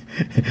때문에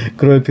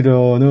그럴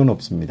필요는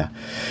없습니다.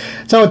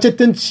 자,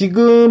 어쨌든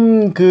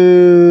지금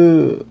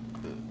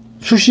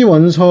수시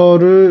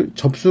원서를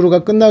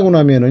접수가 끝나고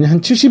나면은 한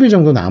 70일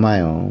정도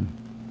남아요.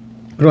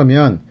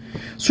 그러면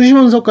수시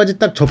원서까지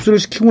딱 접수를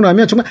시키고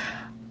나면 정말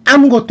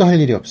아무것도 할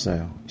일이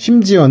없어요.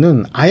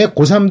 심지어는 아예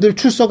고3들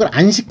출석을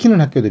안 시키는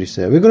학교들이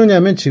있어요. 왜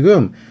그러냐면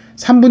지금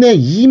 3분의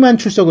 2만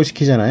출석을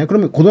시키잖아요.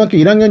 그러면 고등학교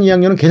 1학년,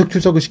 2학년은 계속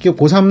출석을 시키고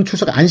고3은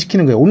출석 안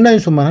시키는 거예요. 온라인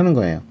수업만 하는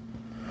거예요.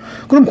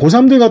 그럼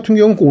고3들 같은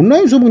경우는 그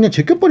온라인 수업은 그냥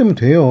제껴버리면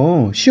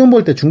돼요. 시험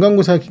볼 때,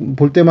 중간고사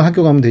볼 때만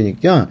학교 가면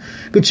되니까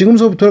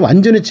지금서부터는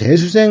완전히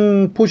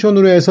재수생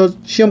포션으로 해서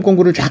시험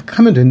공부를 쫙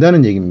하면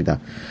된다는 얘기입니다.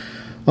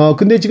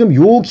 근데 지금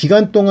요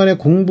기간 동안에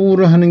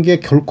공부를 하는 게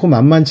결코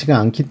만만치가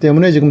않기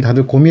때문에 지금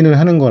다들 고민을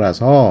하는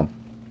거라서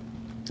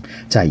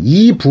자,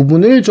 이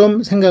부분을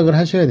좀 생각을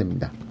하셔야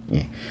됩니다.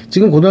 예.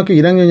 지금 고등학교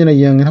 1학년이나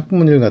 2학년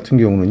학부모님들 같은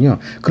경우는요.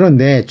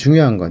 그런데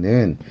중요한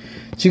거는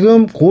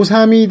지금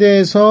고3이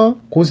돼서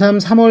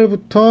고3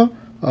 3월부터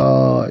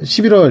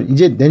 11월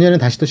이제 내년에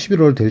다시 또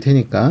 11월 될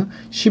테니까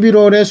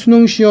 11월에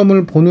수능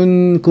시험을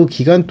보는 그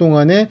기간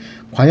동안에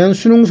과연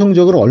수능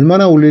성적을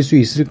얼마나 올릴 수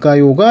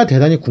있을까요가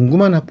대단히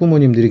궁금한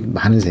학부모님들이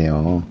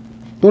많으세요.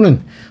 또는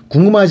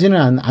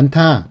궁금하지는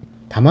않다.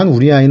 다만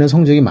우리 아이는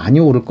성적이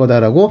많이 오를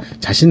거다라고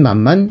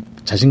자신감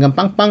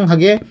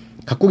빵빵하게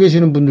갖고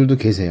계시는 분들도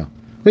계세요.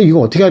 이거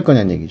어떻게 할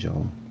거냐는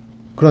얘기죠.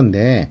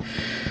 그런데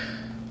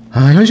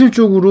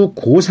현실적으로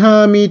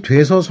고3이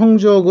돼서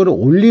성적을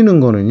올리는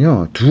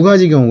거는요, 두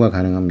가지 경우가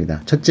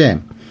가능합니다. 첫째,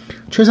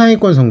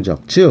 최상위권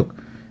성적, 즉,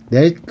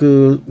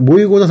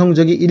 모의고사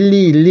성적이 1,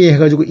 2, 1, 2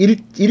 해가지고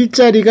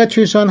 1자리가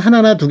최소한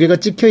하나나 두 개가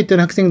찍혀있던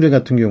학생들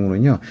같은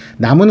경우는요,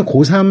 남은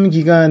고3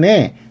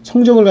 기간에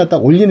성적을 갖다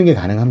올리는 게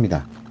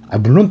가능합니다.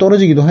 물론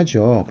떨어지기도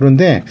하죠.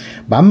 그런데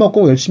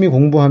맘먹고 열심히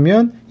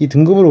공부하면 이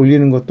등급을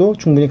올리는 것도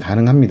충분히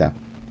가능합니다.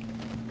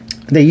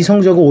 근데 이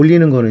성적을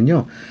올리는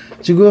거는요,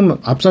 지금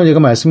앞서 제가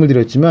말씀을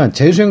드렸지만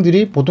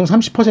재수생들이 보통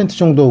 30%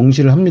 정도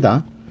응시를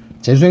합니다.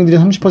 재수생들이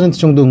 30%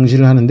 정도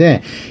응시를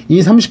하는데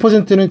이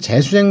 30%는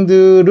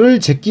재수생들을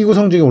제끼고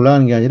성적이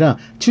올라가는 게 아니라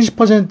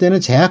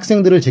 70%는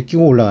재학생들을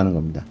제끼고 올라가는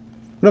겁니다.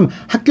 그럼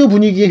학교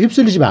분위기에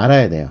휩쓸리지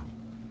말아야 돼요.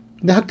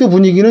 근데 학교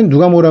분위기는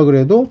누가 뭐라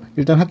그래도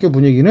일단 학교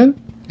분위기는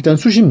일단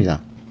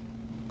수시입니다.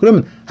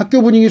 그러면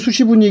학교 분위기,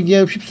 수시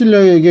분위기에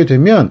휩쓸리게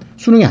되면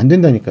수능이 안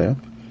된다니까요.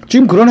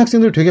 지금 그런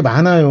학생들 되게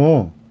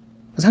많아요.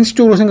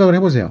 상식적으로 생각을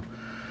해보세요.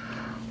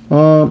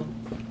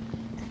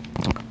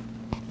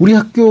 우리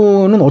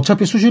학교는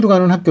어차피 수시로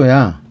가는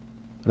학교야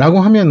라고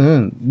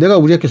하면은 내가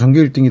우리 학교 전교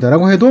 1등이다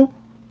라고 해도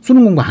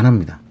수능 공부 안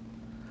합니다.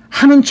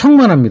 하는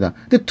척만 합니다.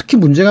 근데 특히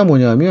문제가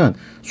뭐냐면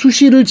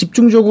수시를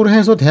집중적으로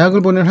해서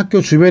대학을 보내는 학교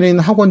주변에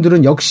있는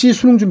학원들은 역시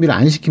수능 준비를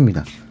안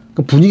시킵니다.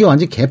 그 분위기가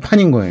완전히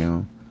개판인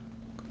거예요.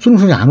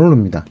 수능성이 안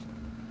오릅니다.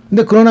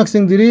 근데 그런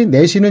학생들이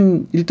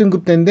내신은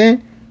 1등급 때인데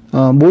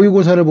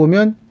모의고사를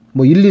보면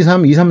 1, 2,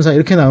 3, 2, 3, 4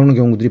 이렇게 나오는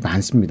경우들이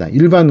많습니다.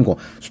 일반고,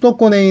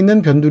 수도권에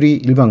있는 변두리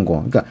일반고,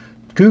 그러니까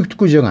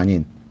교육특구 지역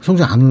아닌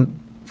성적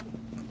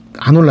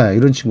안 올라요.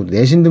 이런 친구들.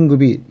 내신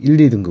등급이 1,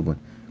 2등급은.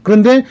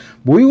 그런데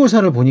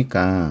모의고사를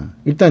보니까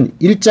일단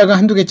일자가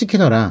한두 개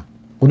찍히더라.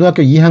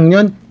 고등학교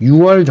 2학년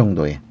 6월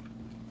정도에,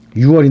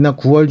 6월이나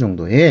 9월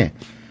정도에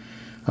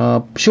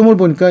시험을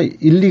보니까 1,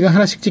 2가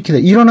하나씩 찍히다.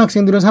 이런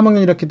학생들은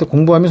 3학년 1학기 때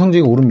공부하면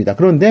성적이 오릅니다.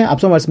 그런데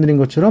앞서 말씀드린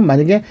것처럼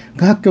만약에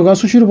그 학교가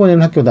수시로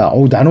보내는 학교다.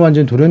 나는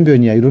완전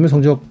돌연변이야. 이러면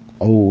성적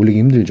올리기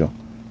힘들죠.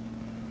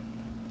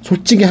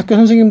 솔직히 학교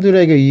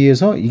선생님들에게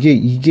의해서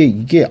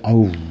이게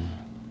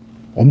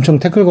엄청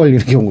태클 걸리는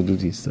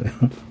경우들도 있어요.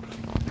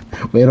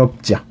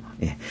 외롭죠.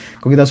 예.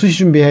 거기다 수시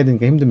준비해야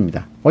되니까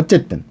힘듭니다.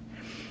 어쨌든.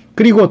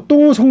 그리고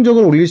또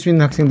성적을 올릴 수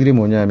있는 학생들이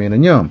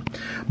뭐냐면은요.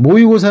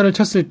 모의고사를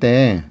쳤을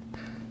때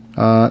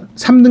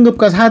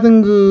 3등급과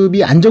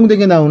 4등급이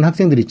안정되게 나오는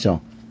학생들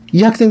있죠.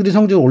 이 학생들이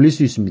성적을 올릴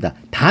수 있습니다.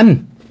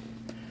 단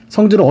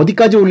성적을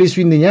어디까지 올릴 수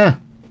있느냐?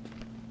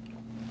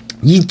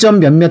 2점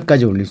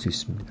몇몇까지 올릴 수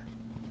있습니다.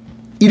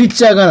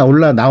 일자가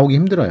나오기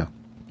힘들어요.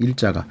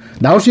 일자가.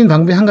 나올 수 있는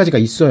방법이 한 가지가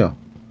있어요.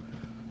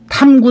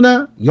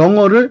 탐구나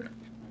영어를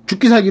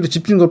죽기 살기로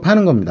집중적으로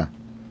파는 겁니다.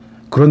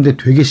 그런데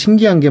되게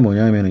신기한 게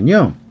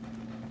뭐냐면은요.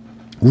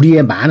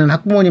 우리의 많은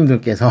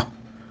학부모님들께서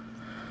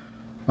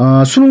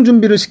수능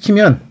준비를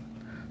시키면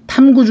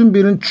탐구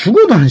준비는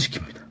죽어도 안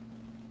시킵니다.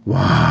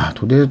 와,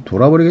 도대체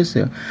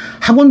돌아버리겠어요.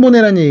 학원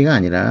보내라는 얘기가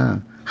아니라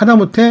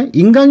하다못해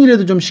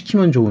인강이라도 좀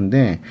시키면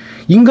좋은데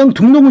인강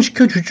등록을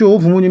시켜주죠.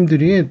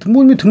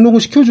 부모님이 등록을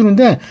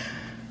시켜주는데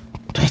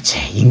도대체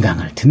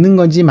인강을 듣는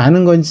건지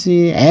마는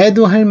건지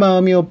애도 할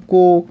마음이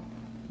없고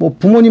뭐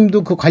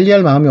부모님도 그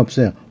관리할 마음이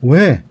없어요.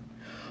 왜?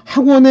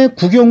 학원에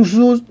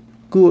국영수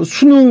그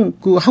수능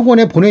그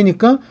학원에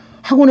보내니까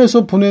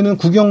학원에서 보내는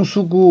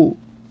국영수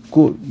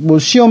뭐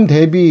시험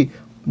대비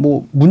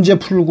뭐 문제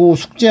풀고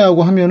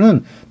숙제하고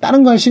하면은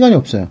다른 거 할 시간이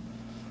없어요.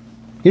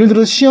 예를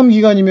들어서 시험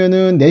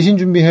기간이면은 내신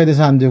준비해야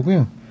돼서 안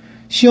되고요.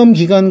 시험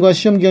기간과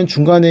시험 기간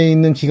중간에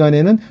있는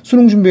기간에는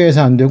수능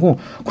준비해서 안 되고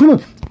그러면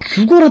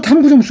죽어라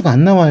탐구 점수가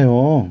안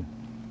나와요.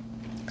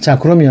 자,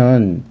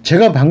 그러면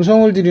제가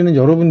방송을 드리는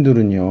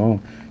여러분들은요.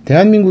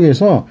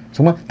 대한민국에서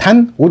정말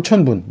단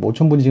 5,000분,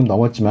 5,000분이 지금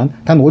넘었지만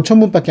단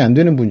 5,000분밖에 안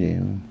되는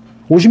분이에요.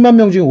 50만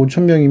명 중에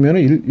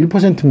 5,000명이면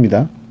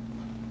 1%입니다.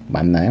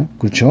 맞나요?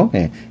 그렇죠?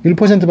 예.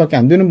 1%밖에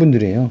안 되는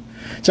분들이에요.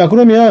 자,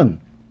 그러면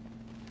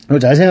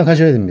잘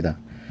생각하셔야 됩니다.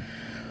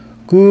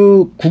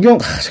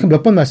 제가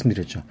몇 번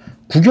말씀드렸죠.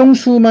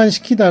 국영수만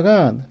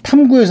시키다가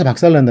탐구에서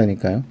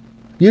박살난다니까요.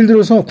 예를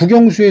들어서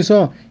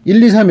국영수에서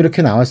 1, 2, 3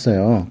 이렇게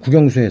나왔어요.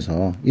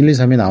 국영수에서 1, 2,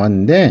 3이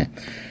나왔는데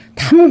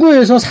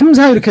탐구에서 3,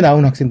 4 이렇게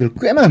나온 학생들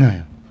꽤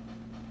많아요.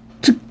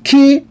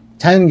 특히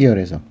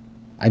자연계열에서.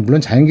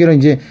 물론 자연계열은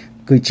이제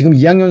지금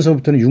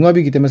 2학년서부터는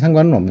융합이기 때문에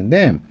상관은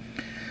없는데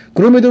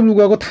그럼에도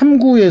불구하고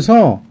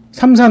탐구에서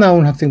 3, 4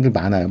 나온 학생들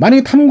많아요.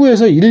 만약에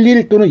탐구에서 1,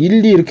 1 또는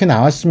 1, 2 이렇게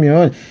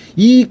나왔으면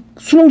이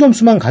수능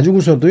점수만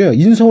가지고서도요,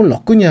 인서울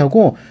너끈히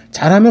하고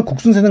잘하면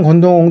국순세는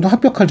건동도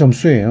합격할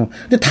점수예요.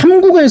 근데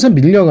탐구가에서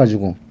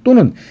밀려가지고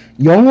또는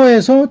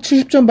영어에서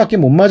 70점밖에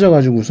못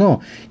맞아가지고서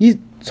이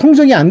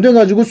성적이 안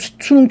돼가지고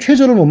수능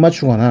최저를 못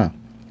맞추거나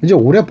이제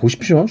올해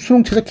보십시오.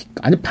 수능 최저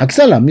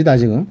박살 납니다,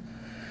 지금.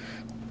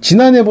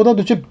 지난해보다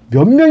도대체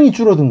몇 명이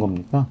줄어든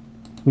겁니까?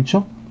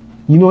 그렇죠?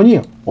 인원이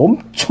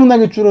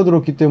엄청나게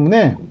줄어들었기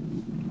때문에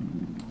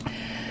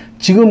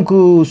지금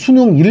그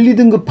수능 1,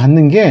 2등급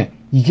받는 게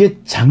이게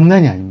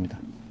장난이 아닙니다.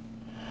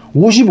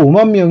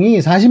 55만 명이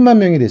 40만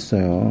명이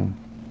됐어요.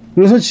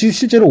 그래서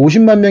실제로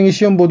 50만 명이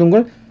시험 보던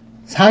걸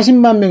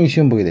 40만 명이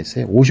시험 보게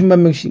됐어요. 50만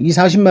명씩, 이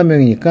 40만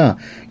명이니까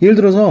예를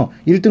들어서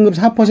 1등급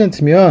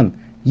 4%면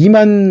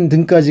 2만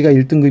등까지가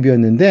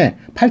 1등급이었는데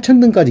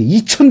 8천 등까지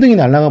 2천 등이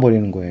날아가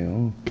버리는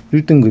거예요.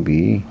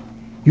 1등급이.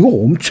 이거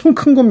엄청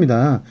큰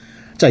겁니다.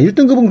 자,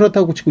 1등급은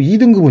그렇다고 치고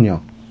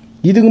 2등급은요.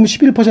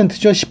 2등급은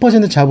 11%죠.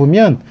 10%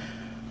 잡으면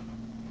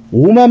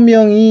 5만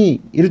명이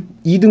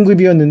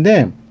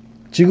 2등급이었는데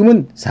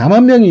지금은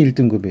 4만 명이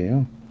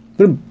 1등급이에요.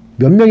 그럼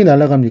몇 명이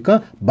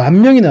날아갑니까?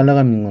 10,000명이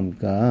날아가는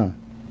겁니까?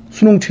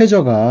 수능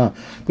최저가.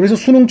 그래서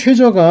수능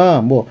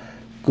최저가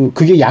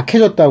그게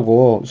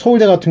약해졌다고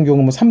서울대 같은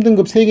경우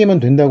 3등급 3개면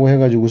된다고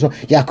해가지고서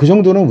그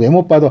정도는 왜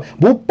못 받아?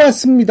 못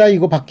받습니다.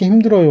 이거 받기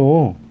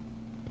힘들어요.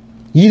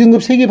 2등급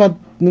 3개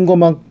받는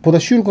것보다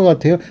쉬울 것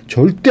같아요?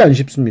 절대 안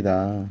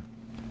쉽습니다.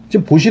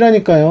 지금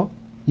보시라니까요.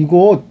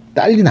 이거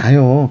난리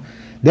나요.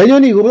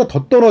 내년에 이거보다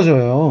더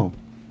떨어져요.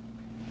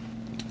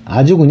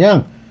 아주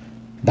그냥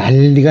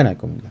난리가 날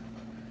겁니다.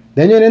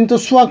 내년에는 또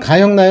수학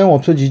가형 나형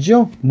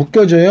없어지죠?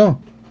 묶여져요.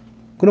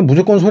 그럼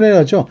무조건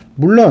손해나죠.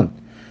 물론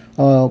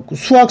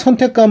수학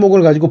선택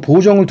과목을 가지고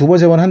보정을 2번,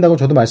 3번 한다고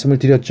저도 말씀을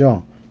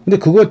드렸죠. 근데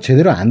그거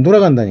제대로 안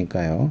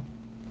돌아간다니까요.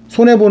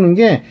 손해보는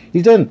게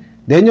일단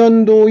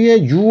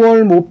내년도에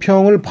 6월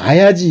모평을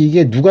봐야지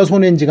이게 누가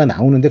손해인지가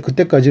나오는데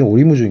그때까지는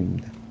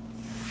오리무중입니다.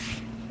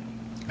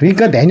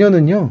 그러니까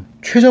내년은요.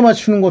 최저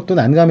맞추는 것도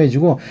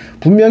난감해지고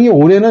분명히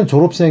올해는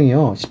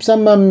졸업생이요.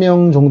 13만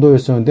명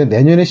정도였었는데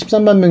내년에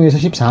 13만 명에서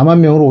 14만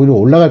명으로 오히려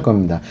올라갈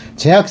겁니다.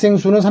 재학생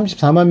수는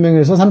 34만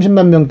명에서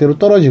 30만 명대로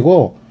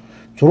떨어지고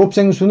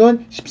졸업생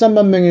수는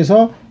 13만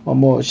명에서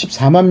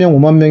 14만 명,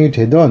 5만 명이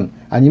되던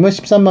아니면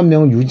 13만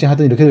명을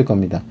유지하던 이렇게 될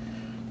겁니다.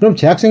 그럼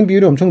재학생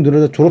비율이 엄청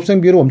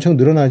졸업생 비율이 엄청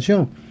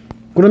늘어나죠.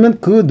 그러면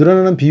그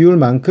늘어나는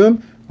비율만큼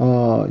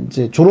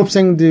이제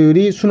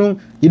졸업생들이 수능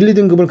 1,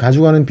 2등급을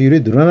가져가는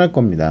비율이 늘어날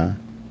겁니다.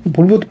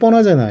 볼보도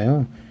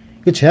뻔하잖아요.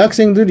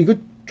 재학생들 이거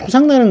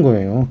초상나는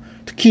거예요.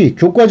 특히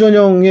교과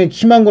전형에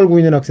희망 걸고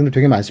있는 학생들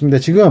되게 많습니다.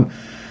 지금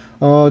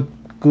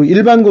그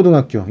일반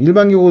고등학교,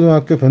 일반교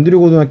고등학교, 변두리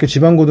고등학교,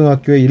 지방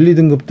고등학교의 1,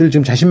 2등급들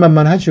지금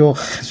자신만만하죠.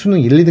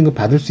 수능 1, 2등급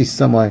받을 수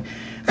있어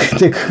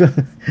근데 그건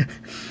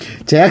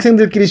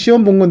재학생들끼리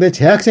시험 본 건데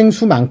재학생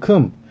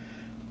수만큼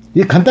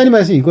간단히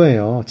말해서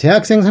이거예요.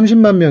 재학생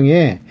 30만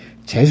명에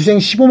재수생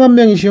 15만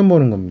명이 시험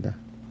보는 겁니다.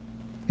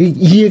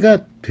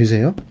 이해가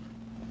되세요?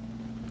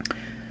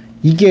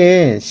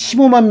 이게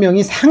 15만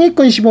명이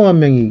상위권 15만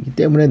명이기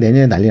때문에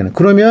내년에 난리나는.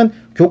 그러면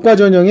교과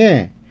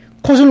전형에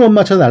컷을 못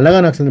맞춰서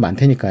날아가는 학생들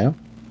많다니까요.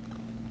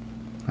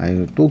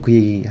 아유, 또 그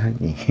얘기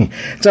하니.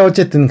 자,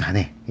 어쨌든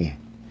간에. 예.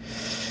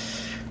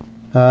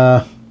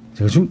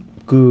 제가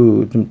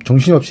좀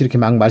정신없이 이렇게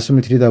막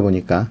말씀을 드리다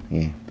보니까,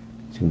 예.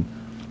 지금,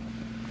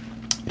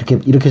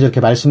 이렇게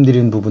저렇게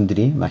말씀드리는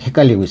부분들이 막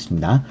헷갈리고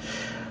있습니다.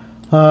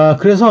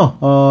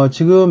 그래서,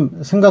 지금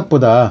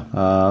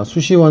생각보다,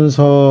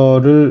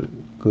 수시원서를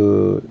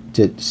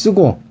이제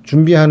쓰고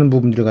준비하는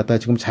부분들을 갖다가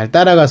지금 잘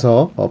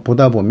따라가서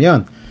보다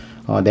보면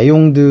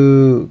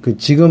내용들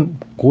지금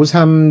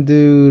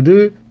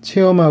고3들을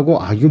체험하고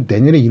이거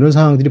내년에 이런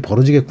상황들이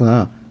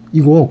벌어지겠구나.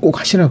 이거 꼭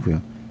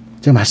하시라고요.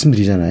 제가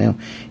말씀드리잖아요.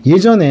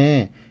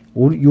 예전에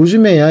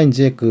요즘에야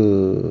이제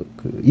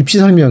입시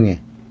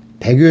설명회,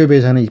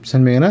 대교협에서 하는 입시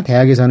설명회나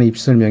대학에서 하는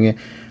입시 설명회,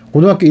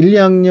 고등학교 1,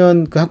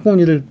 2학년 그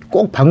학부모님들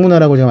꼭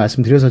방문하라고 제가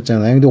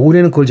말씀드렸었잖아요. 근데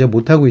올해는 그걸 제가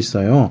못하고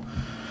있어요.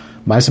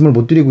 말씀을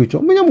못 드리고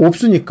있죠. 왜냐면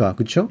없으니까.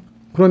 그쵸?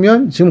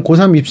 그러면 지금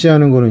고3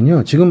 입시하는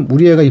거는요, 지금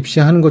우리 애가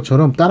입시하는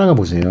것처럼 따라가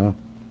보세요.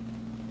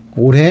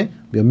 올해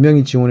몇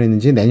명이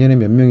지원했는지, 내년에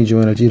몇 명이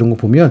지원할지 이런 거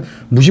보면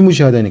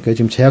무시무시하다니까요.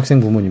 지금 재학생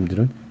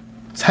부모님들은.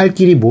 살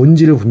길이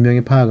뭔지를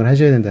분명히 파악을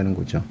하셔야 된다는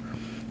거죠.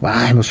 뭐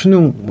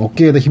수능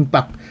어깨에다 힘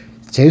빡.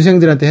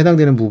 재수생들한테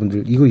해당되는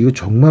부분들, 이거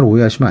정말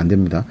오해하시면 안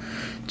됩니다.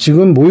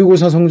 지금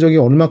모의고사 성적이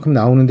얼마큼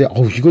나오는데,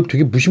 이거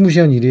되게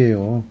무시무시한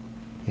일이에요.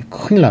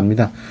 큰일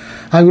납니다.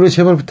 그리고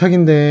제발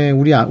부탁인데,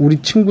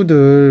 우리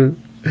친구들,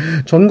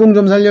 전공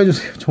좀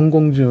살려주세요.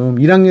 전공 좀.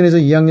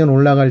 1학년에서 2학년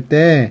올라갈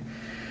때,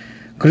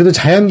 그래도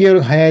자연계열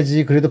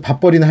가야지. 그래도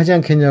밥벌이는 하지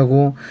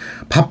않겠냐고.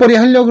 밥벌이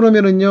하려고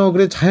그러면은요,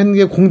 그래,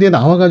 자연계 공대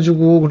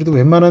나와가지고, 그래도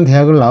웬만한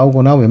대학을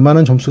나오거나,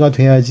 웬만한 점수가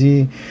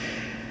돼야지.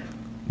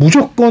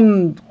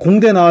 무조건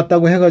공대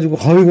나왔다고 해가지고,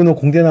 어이구, 너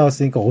공대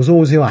나왔으니까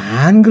어서오세요.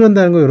 안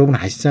그런다는 거 여러분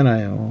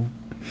아시잖아요.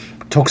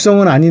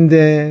 적성은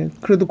아닌데,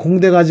 그래도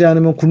공대 가지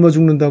않으면 굶어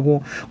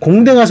죽는다고.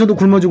 공대 가서도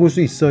굶어 죽을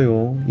수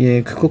있어요.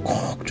 예, 그거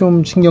꼭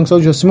좀 신경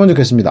써주셨으면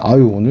좋겠습니다.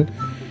 오늘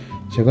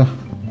제가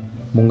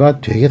뭔가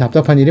되게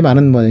답답한 일이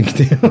많은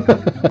모양인데요.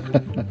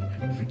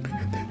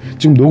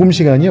 지금 녹음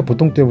시간이요,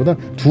 보통 때보다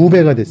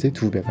 2배가 됐어요,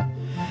 2배가.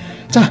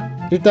 자,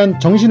 일단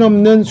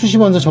정신없는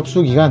수시원서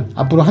접수 기간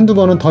앞으로 한두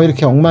번은 더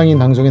이렇게 엉망인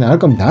방송이 나올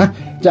겁니다.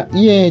 자,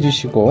 이해해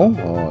주시고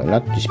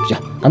연락 주십시오.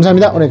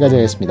 감사합니다. 오늘까지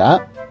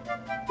하겠습니다.